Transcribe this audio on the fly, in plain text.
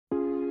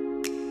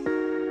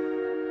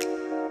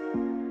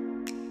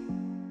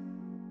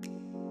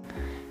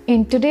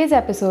In today's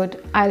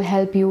episode, I'll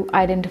help you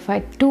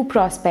identify two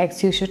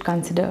prospects you should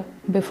consider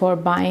before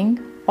buying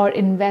or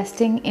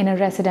investing in a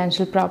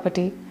residential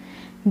property,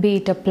 be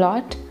it a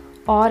plot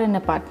or an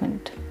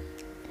apartment.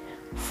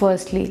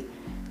 Firstly,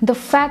 the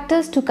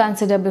factors to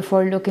consider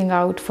before looking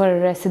out for a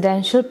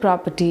residential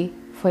property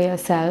for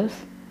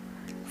yourself.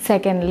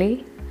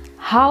 Secondly,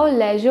 how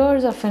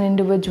leisures of an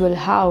individual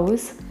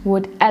house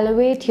would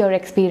elevate your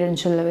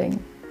experiential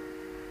living.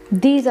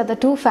 These are the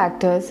two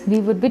factors we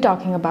would be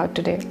talking about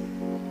today.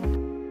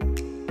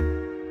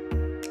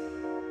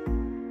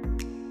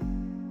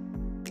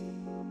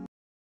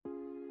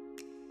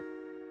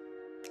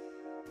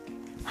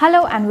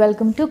 Hello and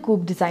welcome to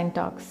Coop Design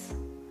Talks,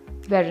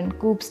 wherein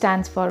Coop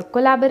stands for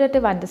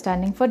Collaborative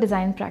Understanding for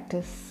Design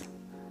Practice.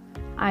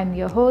 I'm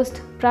your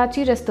host,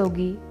 Prachi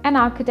Rastogi, an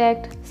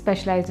architect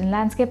specialized in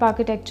landscape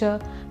architecture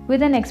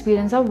with an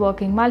experience of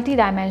working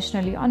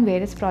multidimensionally on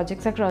various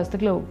projects across the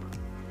globe,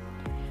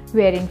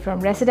 varying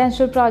from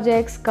residential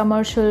projects,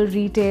 commercial,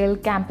 retail,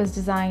 campus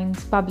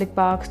designs, public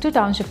parks to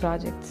township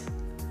projects.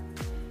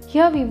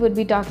 Here we would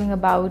be talking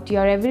about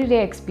your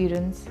everyday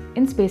experience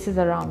in spaces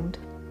around.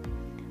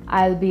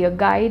 I'll be a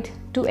guide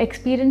to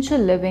experiential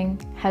living,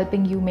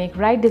 helping you make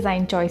right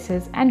design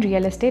choices and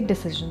real estate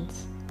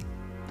decisions.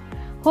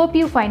 Hope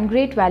you find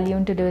great value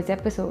in today's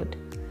episode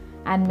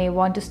and may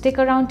want to stick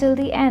around till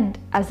the end,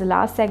 as the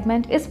last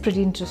segment is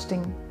pretty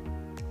interesting.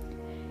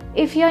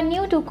 If you're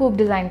new to Coop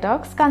Design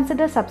Talks,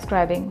 consider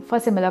subscribing for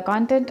similar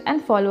content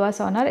and follow us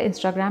on our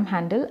Instagram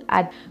handle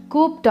at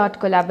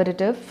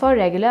coop.collaborative for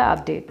regular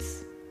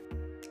updates.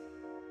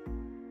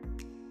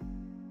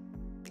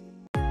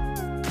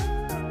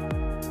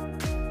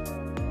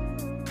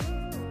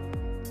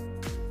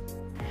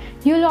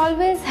 You'll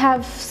always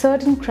have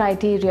certain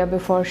criteria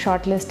before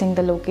shortlisting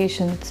the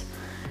locations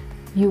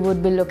you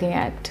would be looking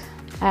at,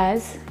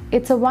 as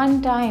it's a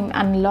one-time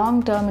and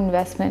long-term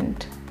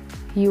investment.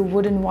 You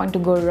wouldn't want to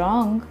go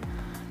wrong.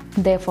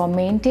 Therefore,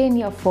 maintain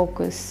your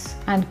focus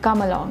and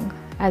come along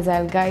as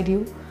I'll guide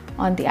you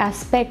on the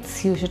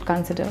aspects you should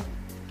consider.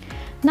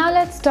 Now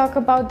let's talk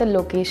about the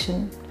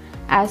location.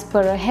 As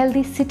per a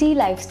healthy city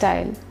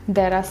lifestyle,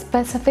 there are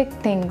specific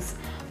things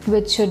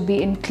which should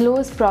be in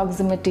close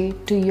proximity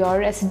to your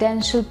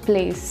residential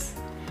place,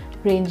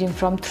 ranging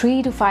from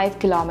 3 to 5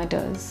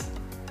 kilometers,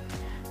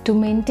 to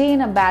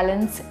maintain a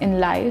balance in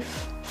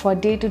life for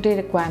day-to-day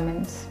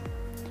requirements.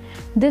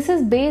 This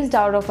is based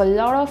out of a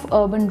lot of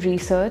urban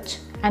research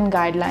and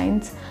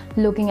guidelines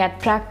looking at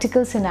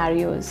practical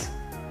scenarios.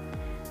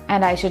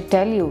 And I should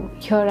tell you,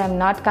 here I'm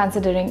not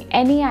considering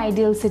any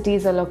ideal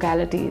cities or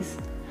localities,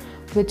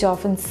 which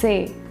often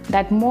say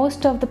that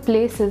most of the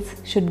places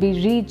should be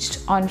reached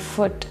on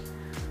foot,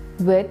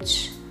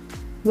 which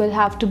will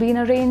have to be in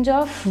a range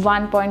of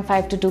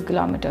 1.5 to 2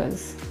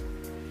 kilometers.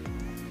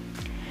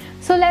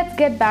 So let's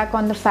get back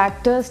on the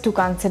factors to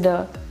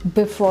consider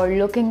before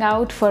looking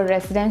out for a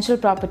residential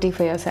property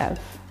for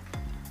yourself.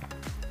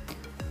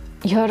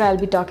 Here I'll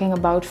be talking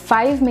about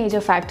 5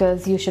 major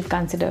factors you should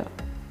consider.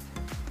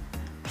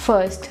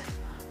 First,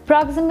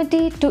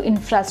 proximity to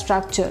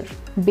infrastructure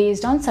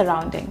based on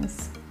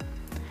surroundings,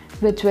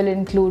 which will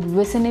include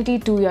vicinity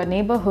to your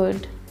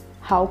neighborhood,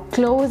 how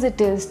close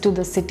it is to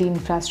the city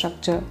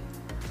infrastructure.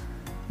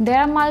 There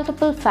are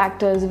multiple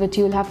factors which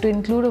you'll have to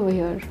include over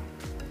here,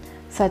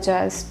 such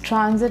as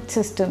transit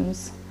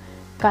systems,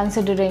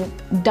 considering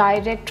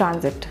direct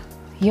transit.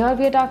 Here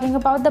we are talking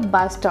about the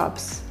bus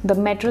stops, the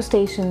metro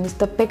stations,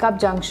 the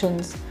pickup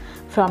junctions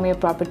from your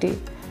property,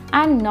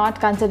 and not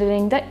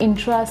considering the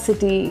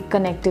intra-city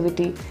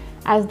connectivity,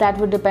 as that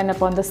would depend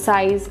upon the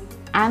size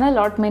and a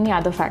lot many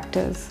other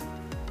factors.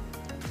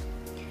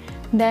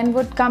 Then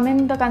would come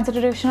in the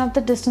consideration of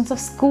the distance of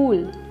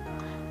school,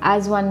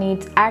 as one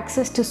needs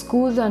access to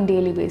schools on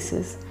daily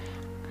basis.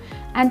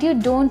 And you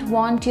don't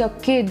want your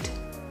kid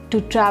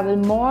to travel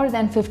more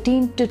than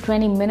 15 to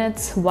 20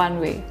 minutes one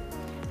way.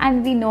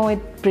 And we know it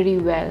pretty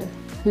well.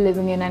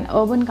 Living in an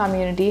urban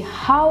community,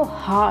 how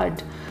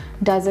hard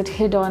does it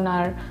hit on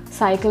our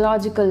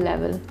psychological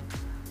level?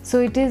 So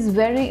it is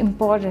very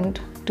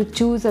important to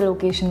choose a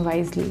location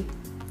wisely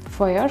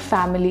for your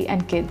family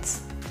and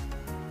kids.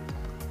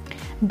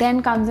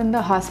 Then comes in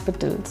the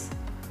hospitals.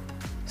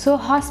 So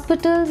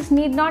hospitals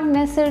need not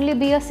necessarily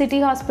be a city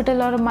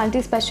hospital or a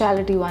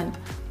multi-speciality one,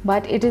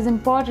 but it is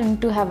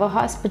important to have a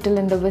hospital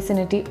in the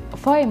vicinity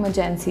for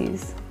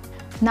emergencies.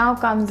 Now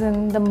comes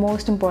in the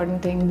most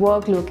important thing,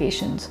 work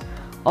locations.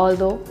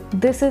 Although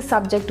this is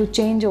subject to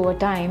change over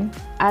time,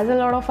 as a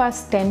lot of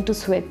us tend to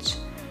switch,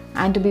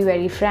 and to be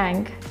very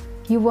frank,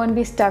 you won't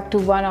be stuck to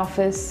one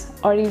office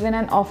or even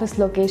an office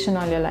location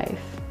all your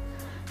life.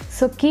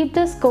 So keep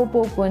the scope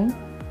open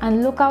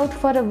and look out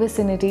for a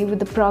vicinity with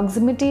the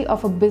proximity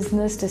of a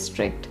business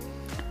district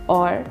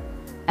or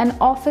an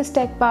office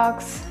tech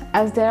parks,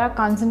 as they are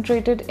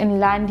concentrated in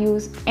land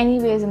use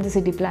anyways in the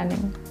city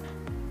planning.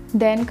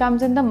 Then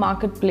comes in the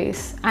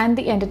marketplace and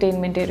the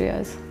entertainment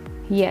areas.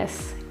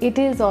 Yes, it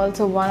is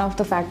also one of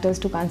the factors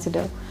to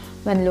consider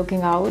when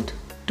looking out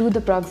to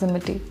the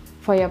proximity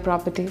for your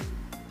property,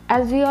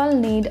 as we all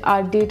need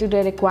our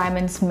day-to-day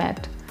requirements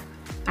met.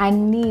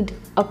 and need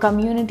a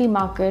community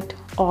market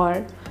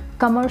or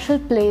commercial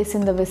place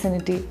in the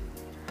vicinity.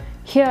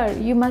 Here,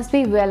 you must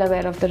be well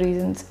aware of the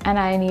reasons, and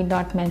I need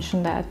not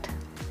mention that.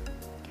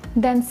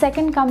 Then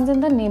second comes in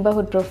the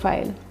neighborhood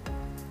profile.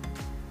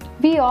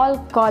 We all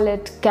call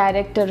it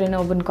character in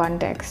urban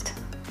context,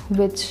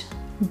 which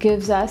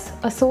gives us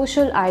a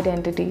social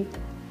identity.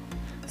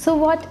 So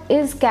what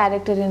is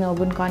character in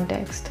urban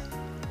context?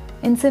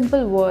 In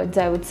simple words,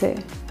 I would say,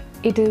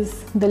 it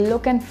is the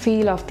look and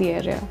feel of the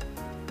area,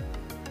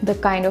 the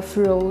kind of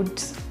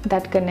roads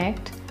that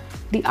connect,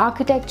 the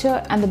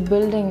architecture and the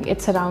building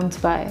it surrounds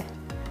by,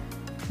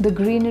 the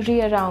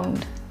greenery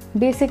around,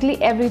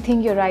 basically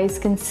everything your eyes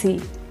can see,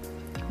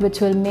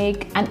 which will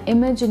make an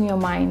image in your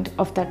mind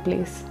of that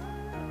place.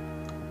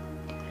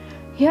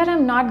 Here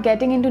I'm not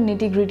getting into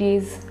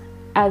nitty-gritties,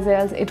 as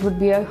else it would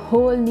be a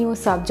whole new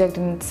subject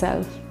in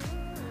itself.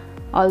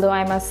 Although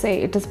I must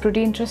say it is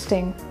pretty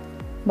interesting,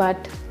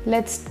 but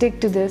let's stick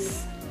to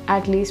this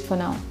at least for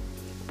now.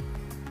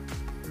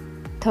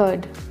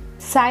 Third,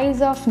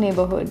 size of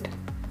neighborhood.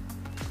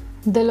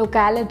 The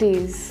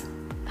localities,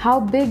 how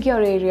big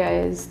your area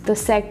is, the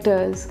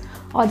sectors,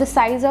 or the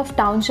size of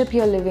township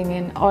you're living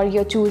in or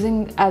you're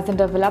choosing as a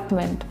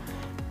development.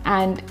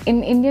 And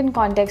in Indian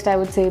context, I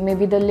would say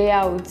maybe the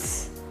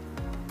layouts.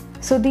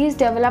 So these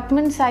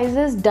development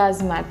sizes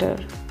does matter.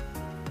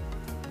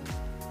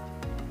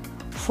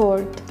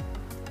 Fourth,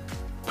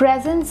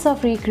 presence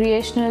of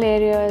recreational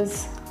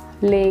areas,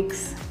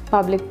 lakes,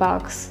 public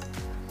parks,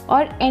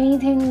 or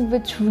anything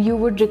which you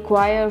would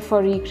require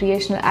for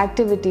recreational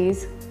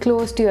activities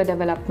close to your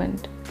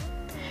development.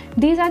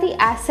 These are the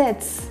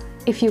assets,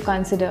 if you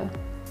consider,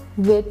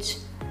 which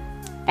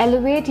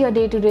elevate your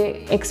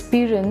day-to-day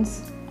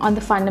experience on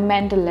the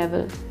fundamental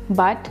level,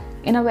 but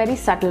in a very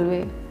subtle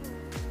way.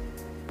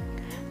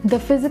 The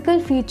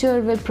physical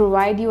feature will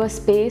provide you a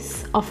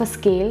space of a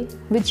scale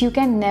which you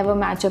can never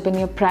match up in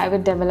your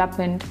private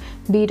development,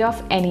 be it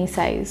of any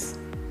size.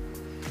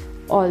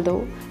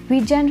 Although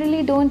we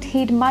generally don't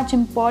heed much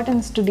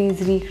importance to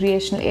these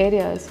recreational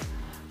areas,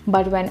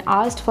 but when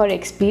asked for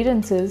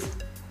experiences,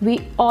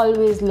 we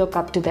always look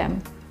up to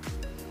them.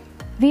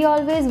 We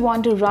always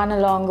want to run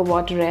along a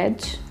water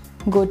edge,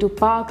 go to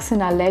parks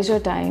in our leisure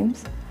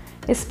times,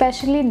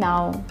 especially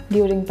now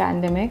during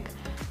pandemic,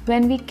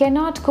 when we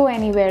cannot go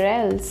anywhere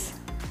else.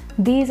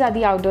 These are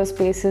the outdoor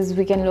spaces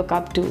we can look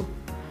up to,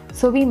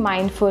 so be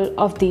mindful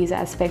of these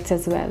aspects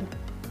as well.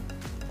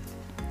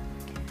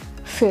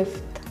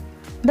 Fifth,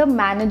 the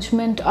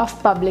management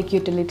of public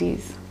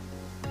utilities.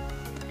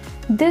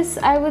 This,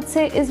 I would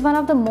say, is one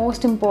of the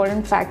most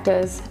important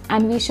factors,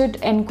 and we should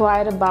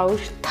inquire about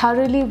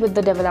thoroughly with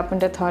the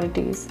development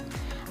authorities,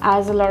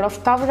 as a lot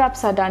of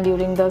cover-ups are done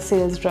during the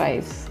sales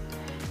drives.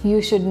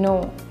 You should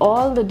know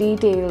all the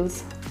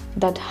details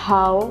that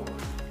how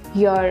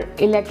your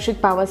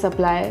electric power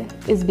supply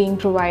is being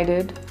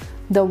provided,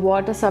 the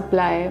water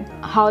supply,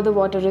 how the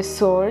water is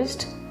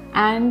sourced,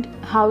 and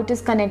how it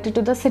is connected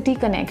to the city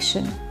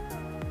connection.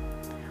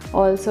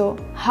 Also,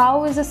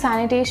 how is the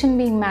sanitation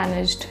being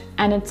managed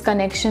and its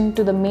connection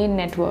to the main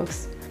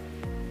networks.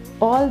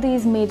 All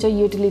these major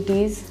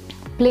utilities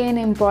play an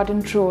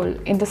important role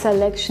in the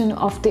selection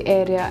of the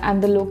area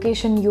and the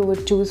location you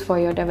would choose for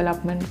your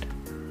development.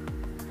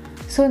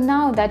 So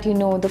now that you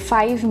know the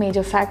 5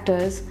 major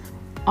factors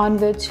on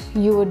which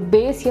you would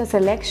base your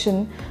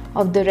selection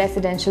of the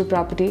residential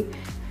property,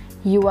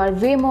 you are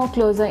way more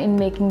closer in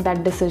making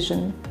that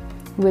decision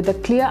with a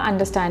clear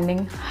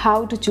understanding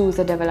how to choose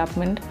a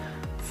development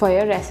for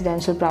your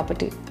residential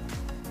property.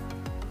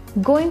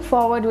 Going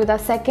forward with our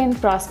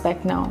second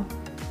prospect now.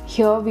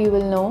 Here we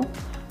will know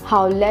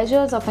how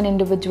leisures of an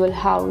individual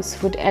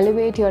house would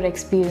elevate your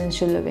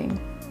experiential living.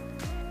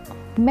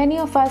 Many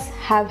of us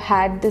have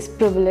had this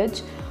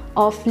privilege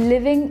of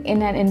living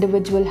in an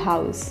individual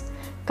house,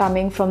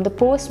 coming from the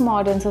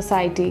postmodern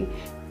society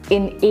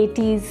in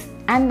 80s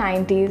and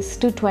 90s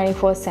to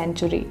 21st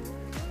century,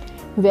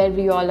 where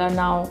we all are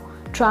now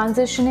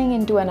transitioning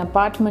into an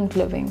apartment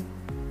living.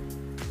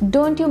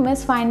 Don't you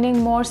miss finding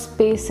more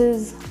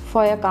spaces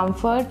for your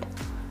comfort,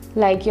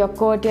 like your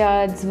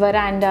courtyards,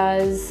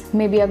 verandas,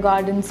 maybe a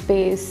garden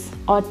space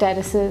or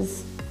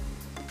terraces,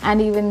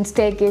 and even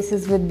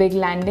staircases with big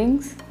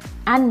landings,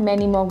 and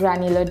many more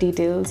granular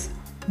details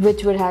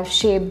which would have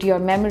shaped your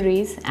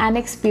memories and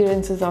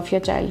experiences of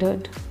your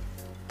childhood.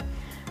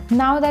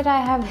 Now that I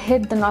have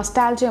hit the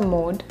nostalgia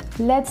mode,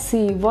 let's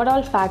see what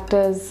all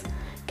factors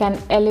can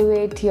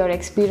elevate your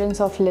experience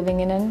of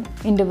living in an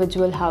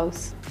individual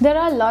house. There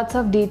are lots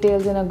of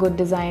details in a good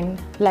design,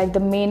 like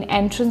the main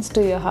entrance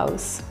to your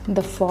house,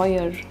 the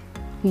foyer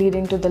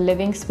leading to the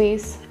living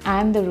space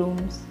and the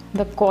rooms,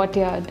 the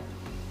courtyard,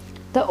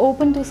 the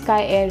open to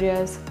sky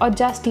areas, or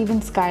just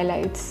even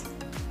skylights.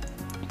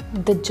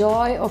 The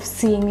joy of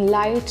seeing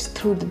lights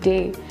through the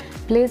day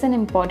plays an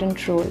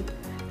important role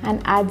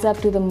and adds up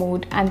to the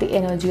mood and the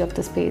energy of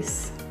the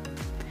space.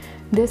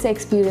 This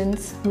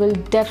experience will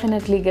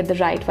definitely get the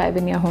right vibe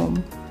in your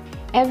home.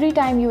 Every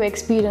time you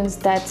experience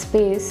that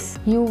space,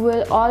 you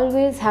will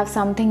always have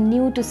something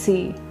new to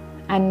see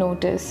and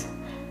notice,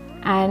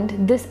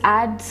 And this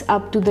adds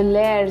up to the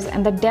layers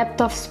and the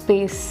depth of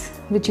space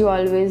which you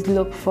always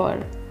look for,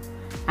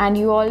 and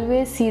you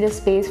always see the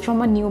space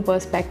from a new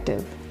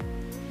perspective.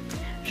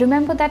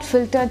 Remember that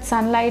filtered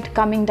sunlight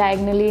coming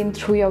diagonally in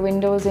through your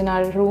windows in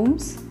our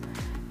rooms,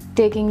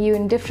 taking you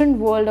in different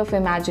world of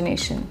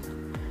imagination,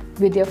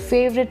 with your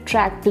favorite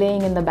track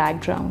playing in the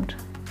background.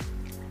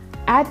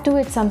 Add to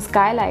it some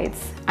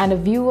skylights and a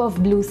view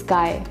of blue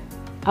sky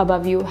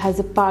above you has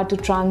the power to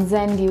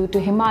transcend you to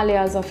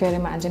Himalayas of your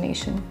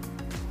imagination.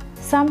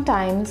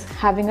 Sometimes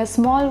having a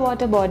small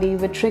water body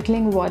with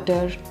trickling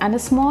water and a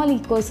small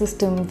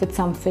ecosystem with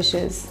some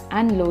fishes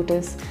and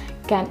lotus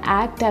can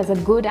act as a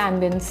good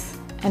ambience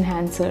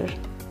enhancer.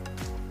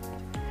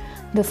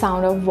 The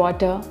sound of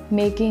water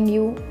making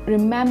you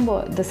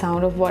remember the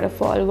sound of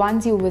waterfall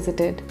once you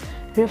visited,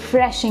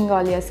 refreshing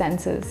all your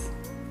senses.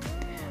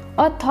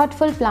 A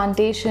thoughtful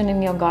plantation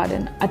in your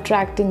garden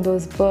attracting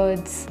those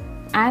birds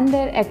and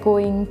their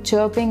echoing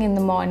chirping in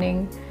the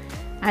morning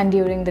and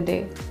during the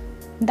day.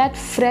 That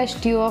fresh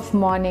dew of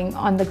morning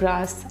on the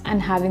grass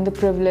and having the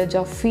privilege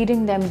of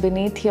feeding them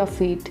beneath your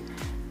feet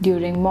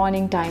during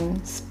morning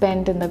time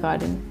spent in the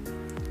garden,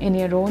 in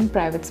your own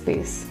private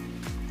space.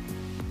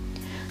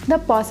 The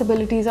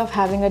possibilities of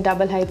having a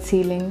double height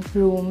ceiling,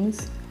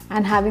 rooms,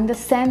 and having the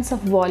sense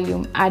of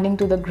volume adding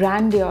to the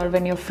grandeur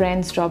when your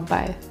friends drop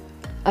by.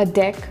 A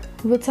deck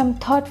with some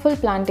thoughtful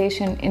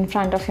plantation in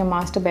front of your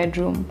master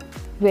bedroom,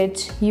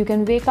 which you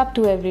can wake up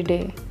to every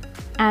day.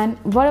 And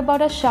what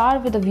about a shower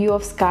with a view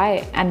of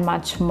sky and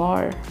much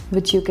more,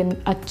 which you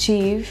can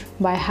achieve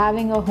by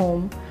having a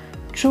home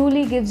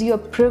truly gives you a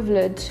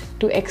privilege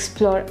to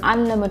explore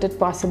unlimited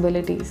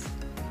possibilities.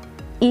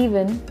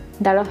 Even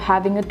that of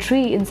having a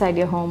tree inside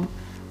your home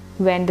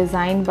when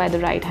designed by the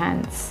right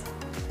hands.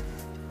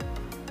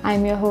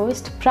 I'm your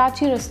host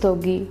Prachi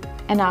Rastogi,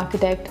 an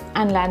architect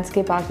and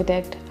landscape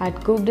architect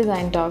at Coop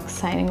Design Talks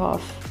signing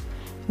off,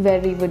 where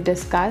we would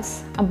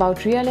discuss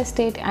about real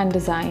estate and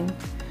design,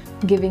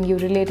 giving you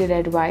related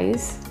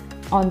advice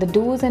on the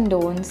do's and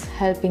don'ts,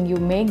 helping you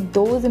make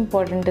those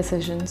important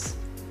decisions.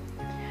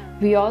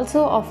 We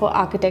also offer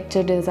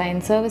architecture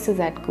design services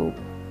at Coop.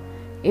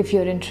 If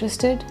you're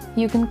interested,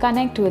 you can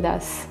connect with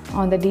us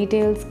on the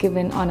details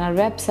given on our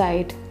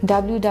website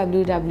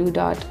www.coop.co.in.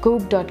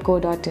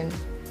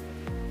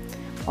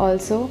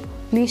 Also,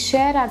 please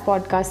share our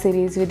podcast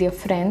series with your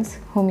friends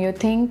whom you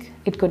think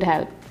it could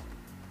help.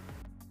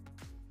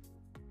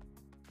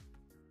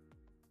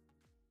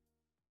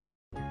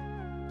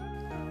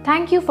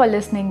 Thank you for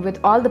listening with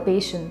all the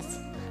patience.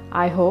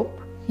 I hope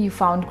you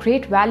found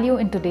great value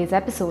in today's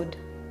episode.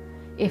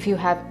 If you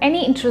have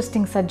any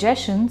interesting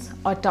suggestions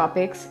or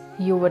topics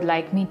you would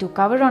like me to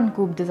cover on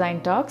Coop Design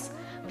Talks,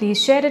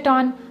 please share it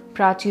on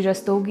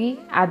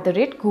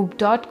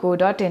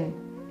prachirastogi@coop.co.in.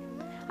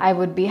 I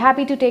would be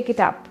happy to take it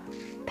up.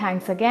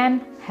 Thanks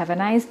again. Have a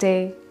nice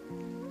day.